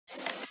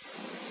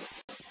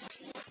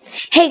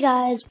Hey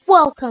guys,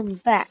 welcome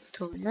back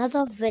to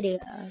another video.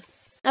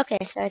 Okay,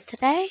 so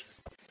today,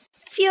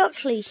 if you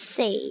actually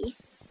see,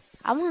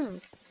 I'm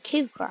on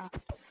CubeCraft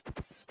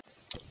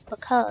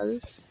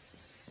because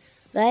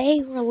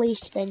they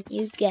released a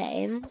new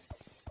game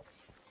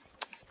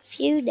a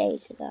few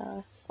days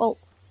ago. Well,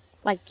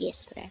 like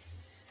yesterday.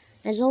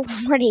 There's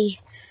already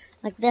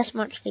like this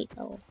much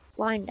people.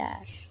 Line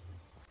Dash,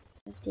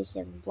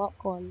 57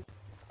 block ones,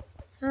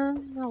 a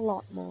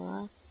lot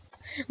more.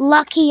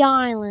 Lucky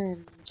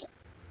Islands.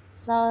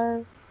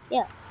 So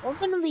yeah, we're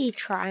gonna be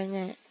trying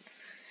it.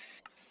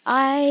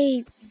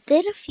 I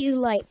did a few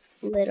like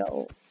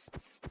little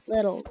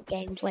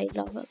gameplays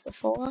of it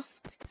before,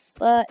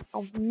 but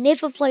I've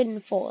never played it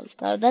before,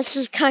 so this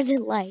is kind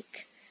of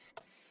like,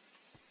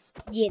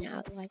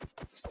 like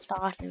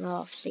starting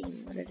off,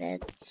 seeing what it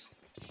is,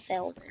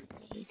 filming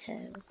me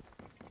too.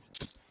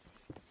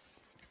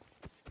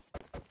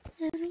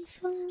 Having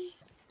fun.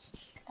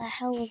 The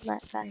hell is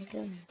that guy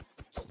doing?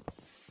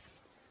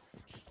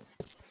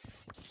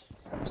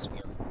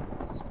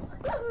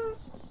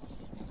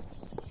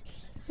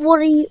 What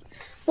are you?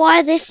 Why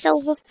are there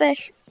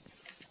silverfish?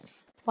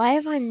 Why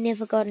have I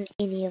never gotten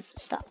any of the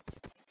stuff?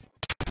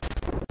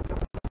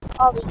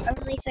 Oh, the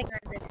only thing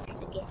I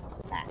managed to get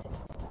is that.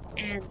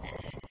 And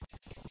that.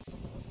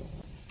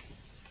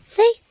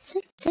 See?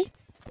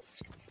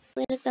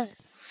 Where'd it go?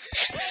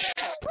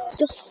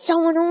 You're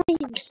so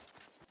annoying!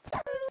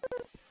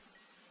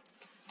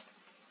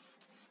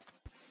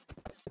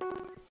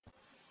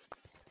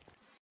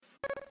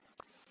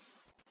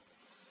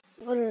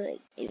 What did I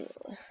do?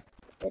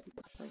 Did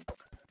nothing.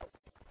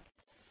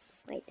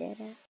 Wait, did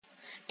I?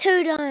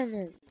 2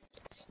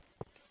 diamonds!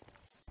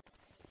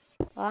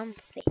 Well, I'm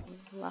feeling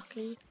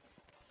lucky.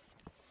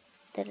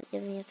 Did it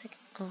give me a ticket?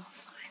 Oh,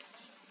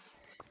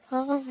 finally.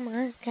 Oh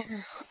my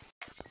god.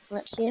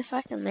 Let's see if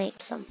I can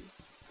make some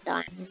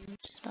diamond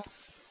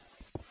stuff.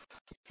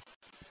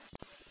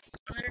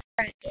 I'm gonna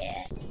try and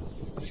get,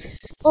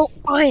 well,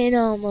 iron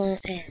armor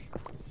and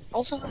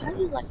also I hope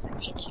you like my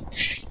texture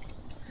pack.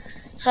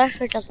 Sorry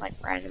for just like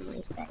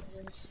randomly saying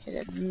this to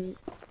the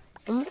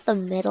not the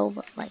middle,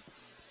 but like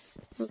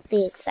with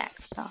the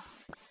exact stuff.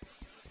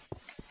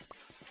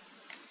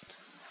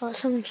 Oh,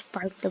 someone just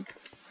broke the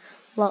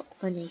block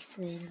beneath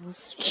me and I was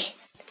scared.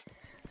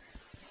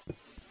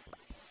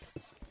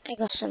 I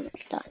got so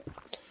much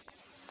diamonds.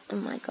 Oh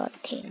my god,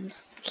 10.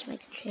 Let's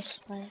make a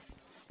chest plate.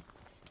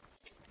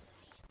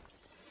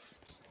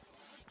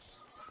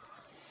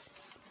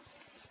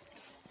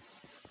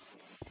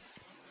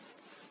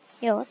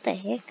 Yo, what the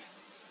heck?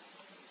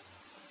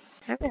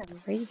 I'm gonna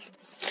read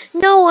you.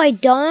 No, I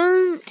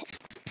don't!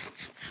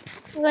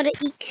 I gotta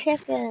eat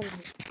chicken.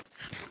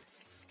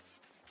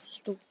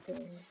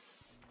 Stupid.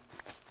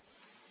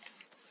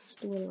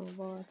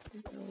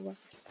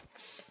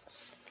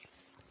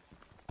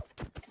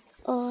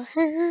 Oh,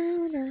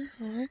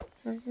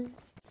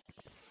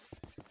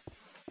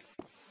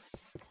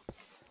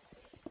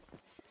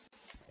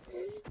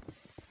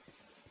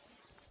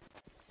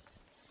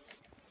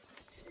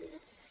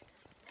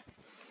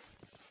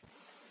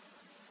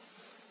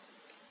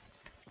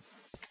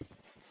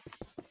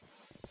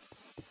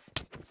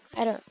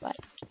 I don't like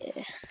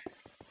it.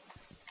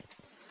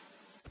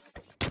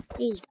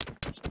 These.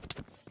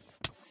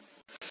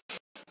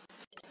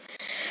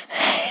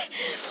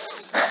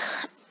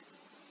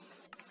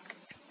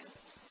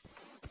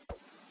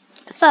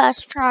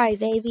 First try,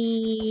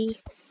 baby.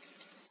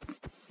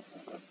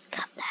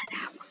 Cut that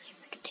out.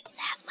 Remember to do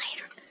that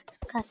later.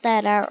 Cut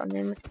that out.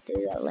 Remember to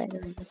do that later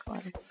in the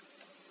corner.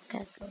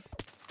 Okay, cool.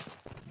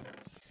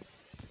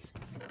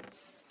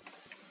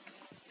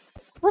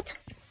 What?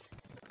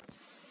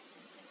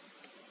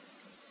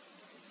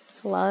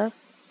 Hello?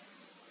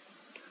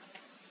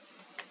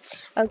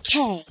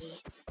 Okay.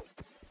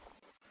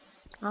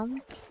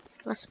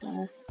 Let's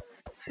go.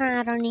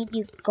 I don't need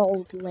you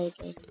gold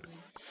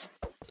leggings.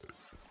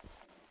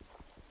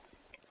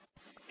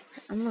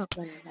 I'm not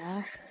gonna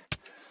die.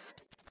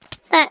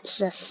 That's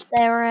the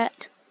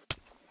spirit.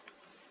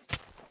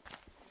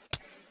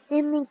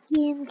 Give me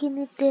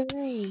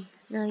die.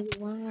 No,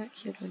 you are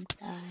actually gonna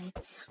die.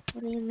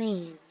 What do you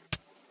mean?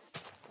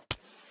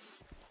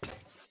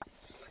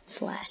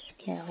 Slash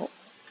kill.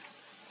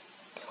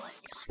 Do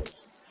it,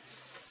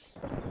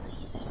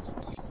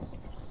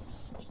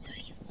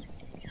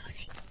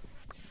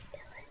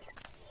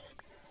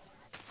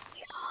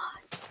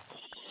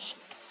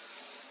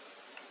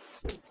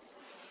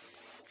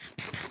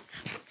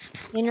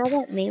 You know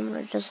that meme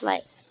where just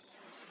like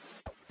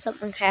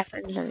something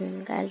happens and then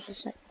the guy's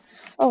just like,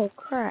 oh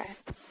crap.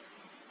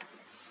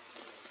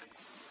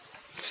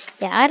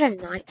 Yeah, I had a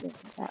nightmare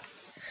with that.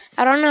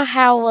 I don't know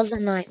how it was a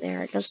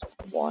nightmare, it just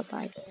was,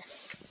 I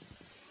guess.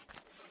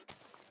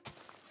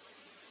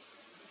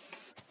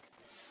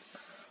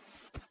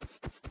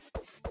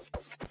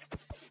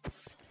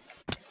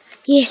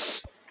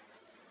 Yes!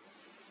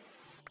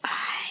 I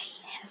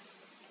have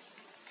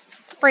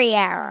 3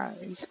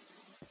 arrows.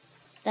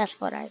 That's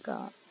what I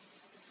got.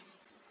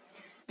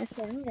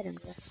 Okay, I'm gonna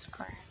miss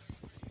crap.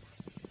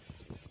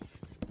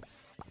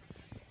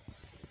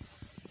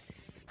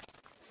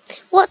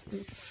 What?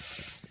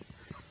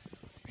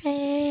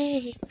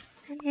 Hey,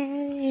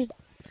 hey,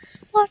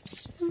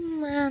 what's the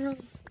matter?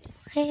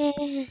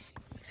 Hey,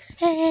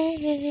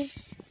 hey.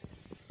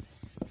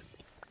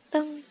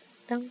 Dum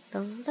dum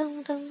dum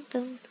dum dum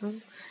dum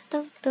dum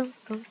dum dum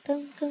dum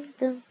dum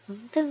dum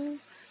dum dum.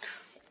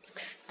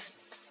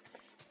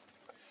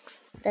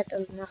 That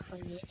does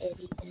nothing, you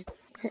idiot.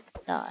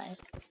 Die.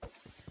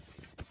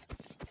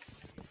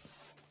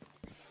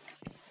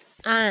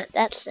 Alright,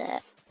 that's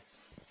it.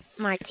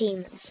 My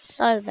team is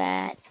so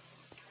bad.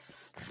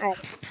 Alright.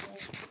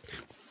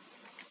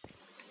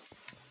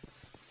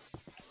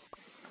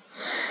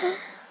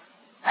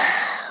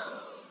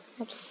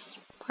 That's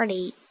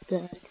pretty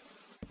good.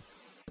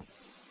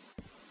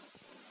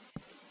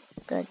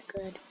 Good.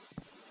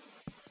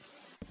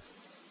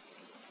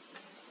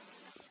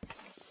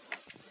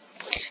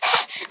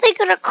 They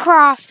got a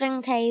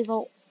crafting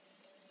table.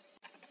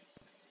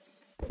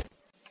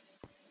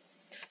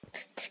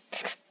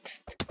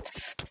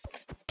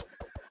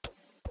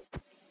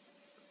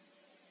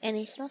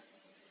 Any stuff?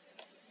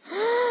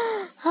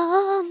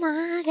 Oh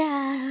my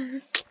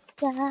god.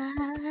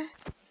 God.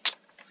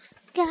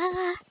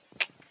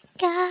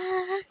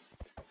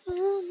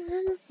 Oh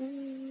my.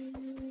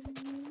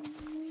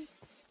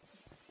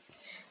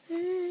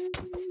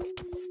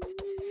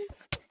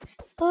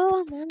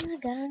 Oh my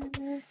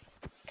god.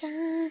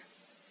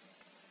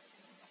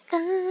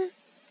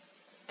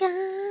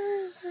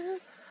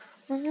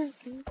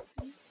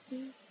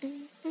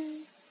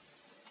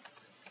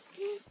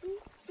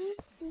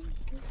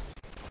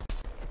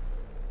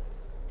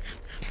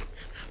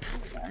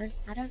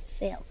 I don't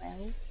feel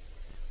ill.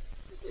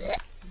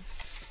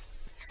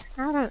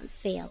 I don't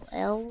feel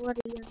ill. What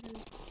are you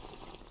doing?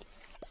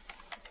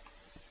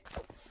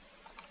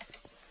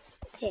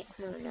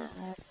 Techno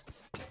nerd.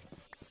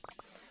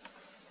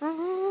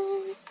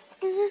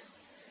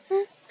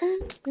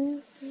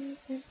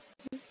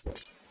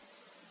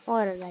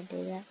 Why did I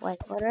do that? Wait,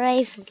 what did I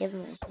even give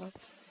myself?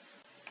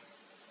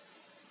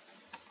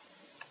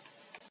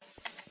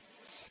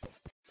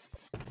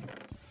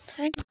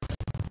 I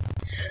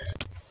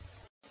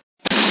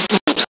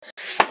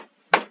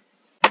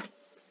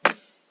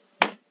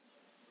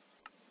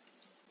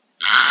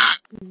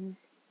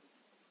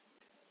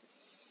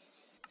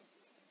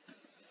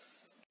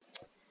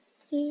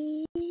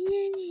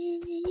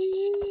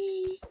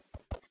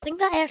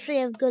think I actually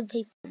have good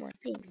people on my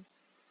team.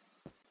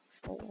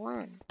 For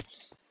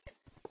once.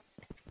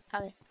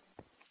 Okay.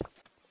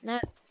 No,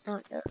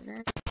 not doing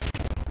that.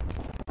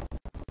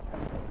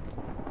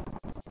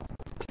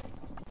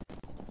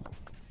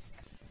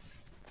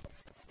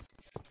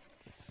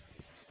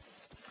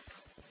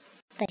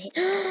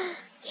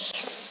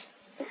 Yes!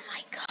 Oh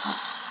my god.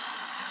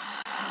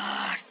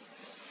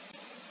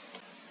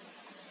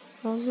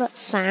 What was that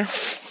sound?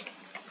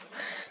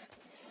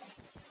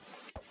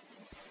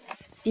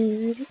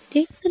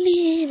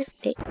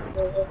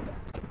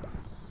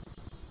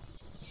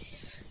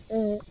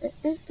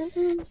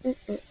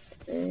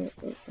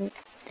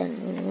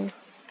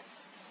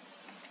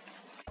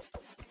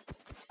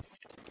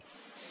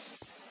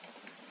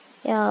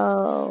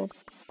 Yo,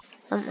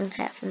 something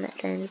happened that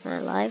changed my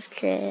life.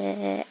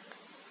 Check.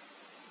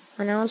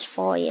 When I was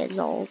 4 years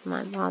old,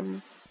 my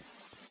mom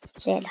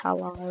said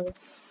hello.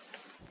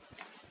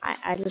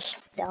 I just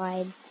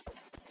died.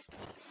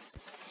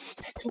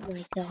 Oh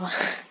my god.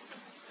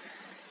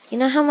 You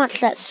know how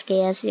much that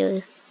scares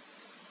you?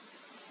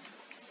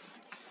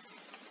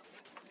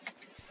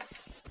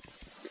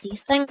 You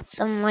think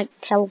someone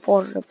like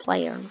teleported a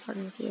player in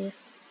front of you?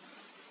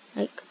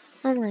 Like,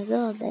 oh my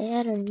god, they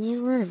added a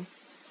new one.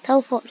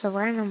 Teleports a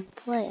random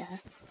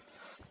player.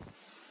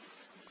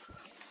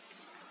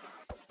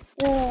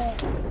 Yeah.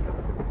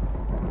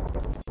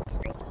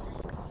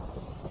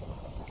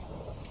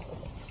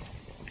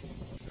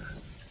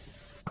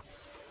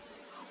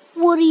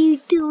 What are you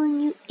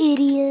doing, you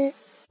idiot?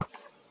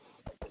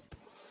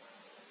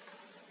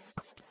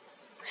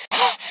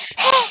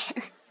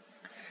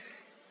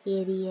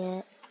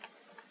 Idiot.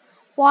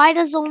 Why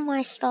does all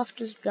my stuff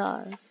just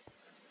go?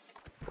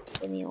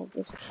 Give me all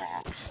this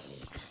crap.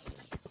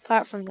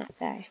 Apart from that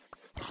guy.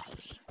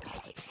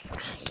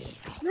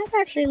 That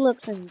actually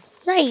looks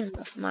insane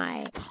with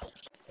my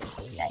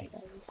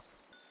potatoes.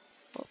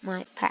 With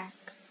my pack.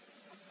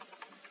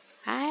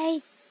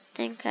 I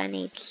think I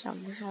need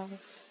some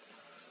health.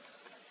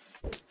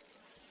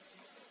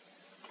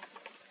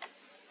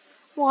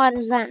 Why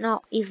does that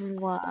not even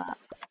work?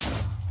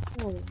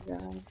 Oh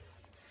god.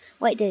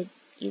 Wait, dude.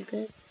 You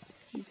good?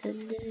 You good,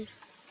 dude?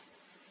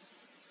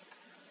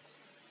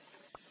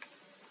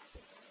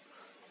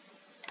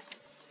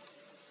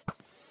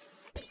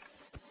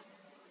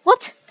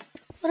 What?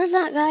 What is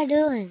that guy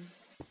doing?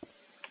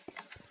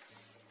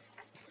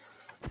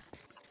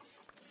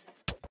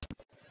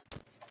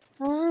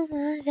 Oh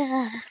my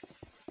god.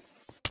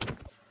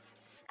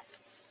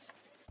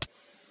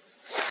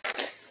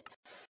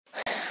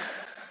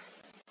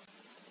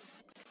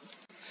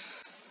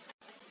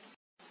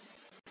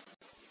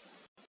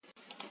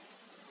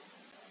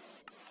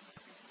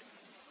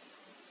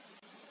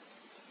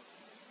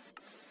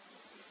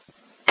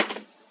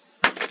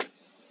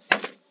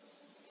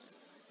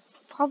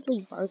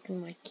 probably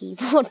broken my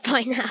keyboard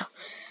by now.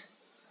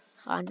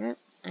 Oh no,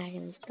 I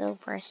can still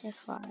press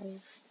F5.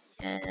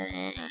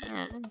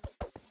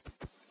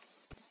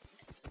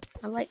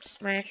 I like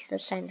smashed the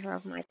center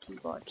of my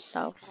keyboard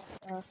so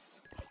hard.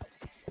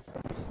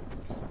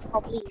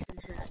 Probably even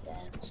hurt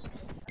that.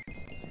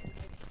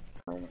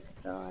 Oh my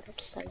god,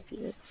 it's so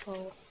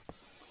beautiful.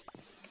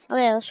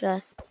 Okay, let's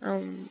go.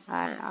 I'm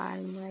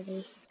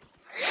ready.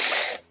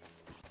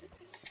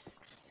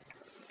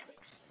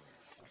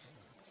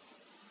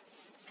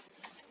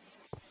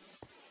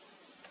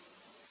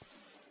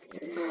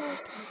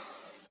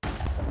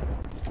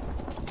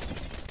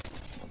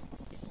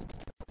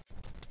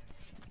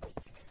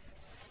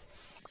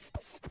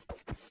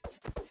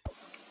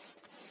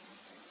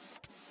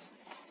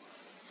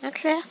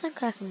 Actually, I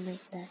think I can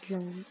make that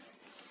jump.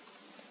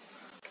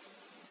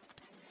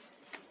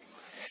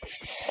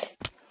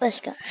 Let's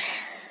go.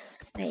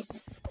 Made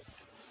it.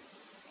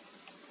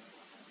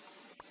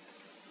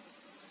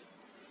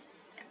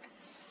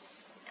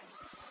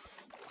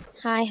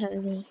 Hi,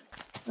 homie.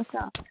 What's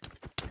up?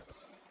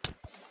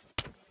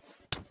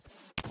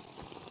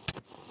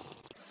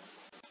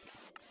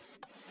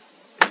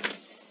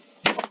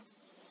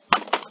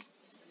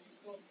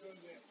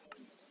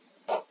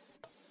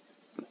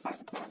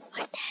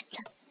 My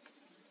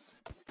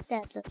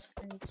dad just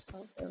screamed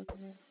so good,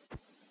 man.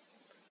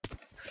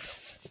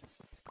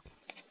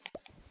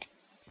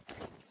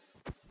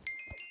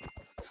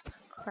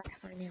 Crap,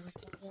 I never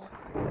did that.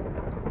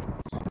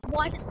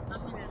 Why did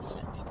I'm gonna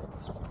search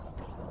this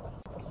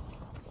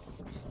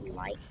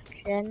like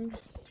gen?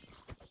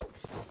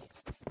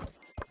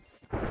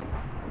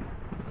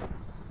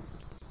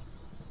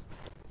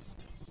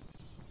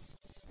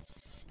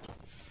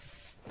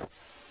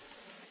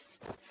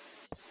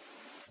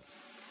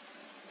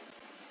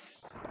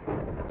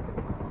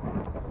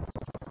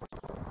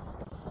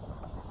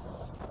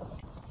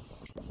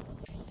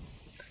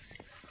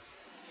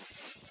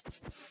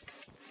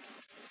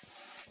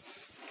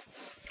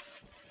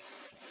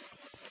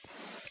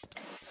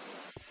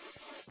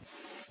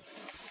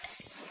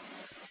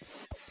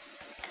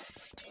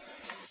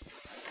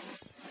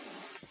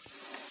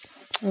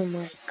 Oh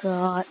my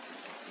god.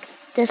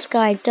 This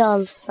guy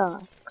does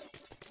suck.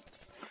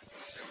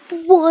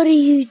 What are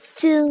you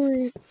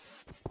doing?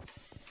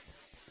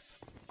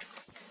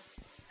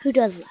 Who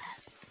does that?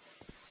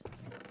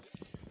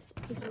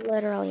 He's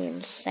literally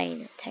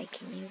insane at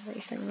taking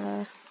everything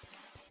though.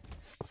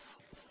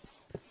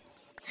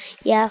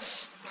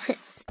 Yes.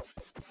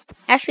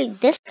 Actually,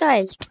 this guy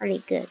is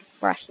pretty good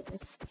rushing.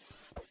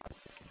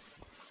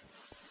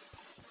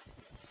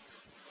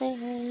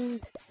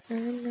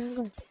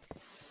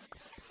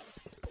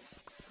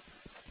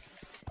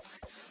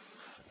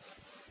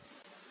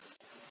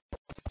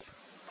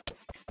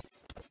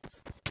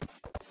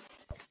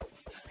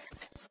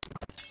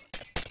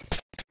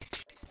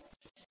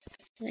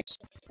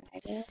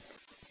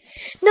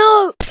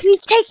 No!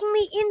 He's taking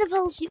me in the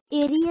pulse, you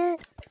idiot!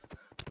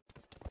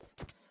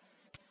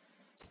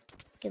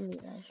 Give me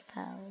those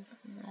pals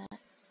and that.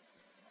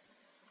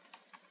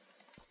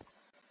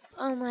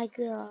 Oh my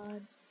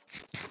god.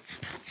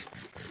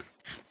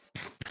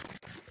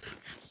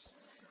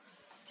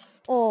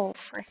 Oh,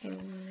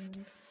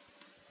 freaking.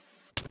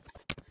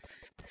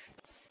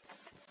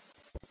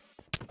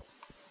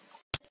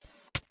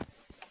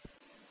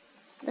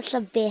 That's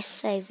the best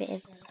save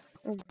ever.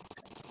 Oh my god.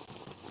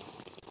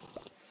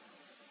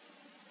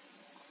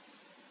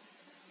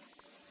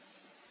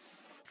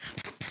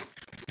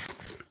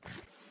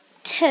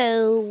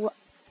 Two.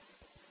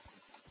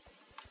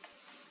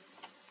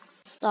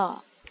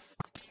 Stop.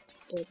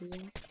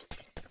 Idiot.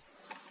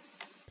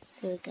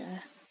 There we go.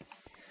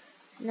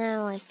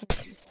 Now I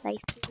can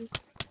safely.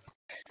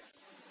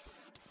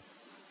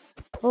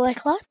 Will I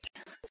clutch?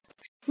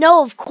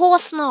 No, of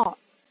course not.